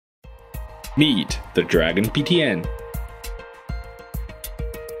Meet the Dragon PTN.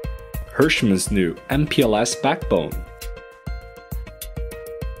 Hirschman's new MPLS backbone.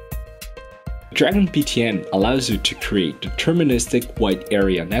 Dragon PTN allows you to create deterministic wide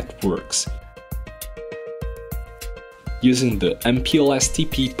area networks using the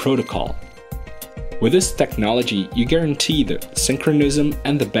MPLS-TP protocol. With this technology, you guarantee the synchronism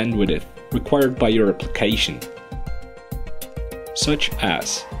and the bandwidth required by your application, such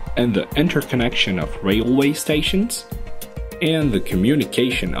as in the interconnection of railway stations and the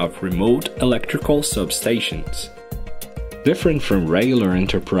communication of remote electrical substations. Different from regular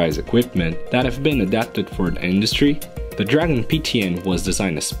enterprise equipment that have been adapted for the industry, the Dragon PTN was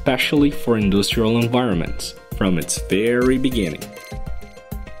designed especially for industrial environments from its very beginning.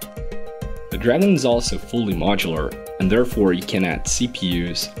 The Dragon is also fully modular, and therefore you can add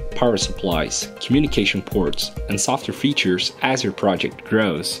CPUs, power supplies, communication ports, and software features as your project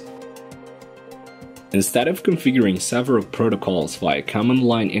grows. Instead of configuring several protocols via a command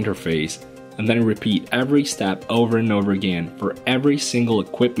line interface, and then repeat every step over and over again for every single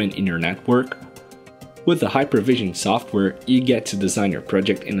equipment in your network, with the Hypervision software, you get to design your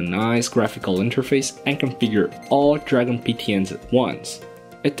project in a nice graphical interface and configure all Dragon PTNs at once.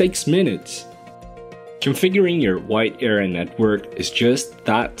 It takes minutes. Configuring your wide area network is just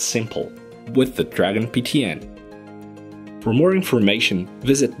that simple with the Dragon PTN. For more information,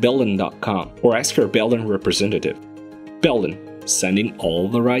 visit Belden.com or ask your Belden representative. Belden, sending all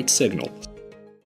the right signals.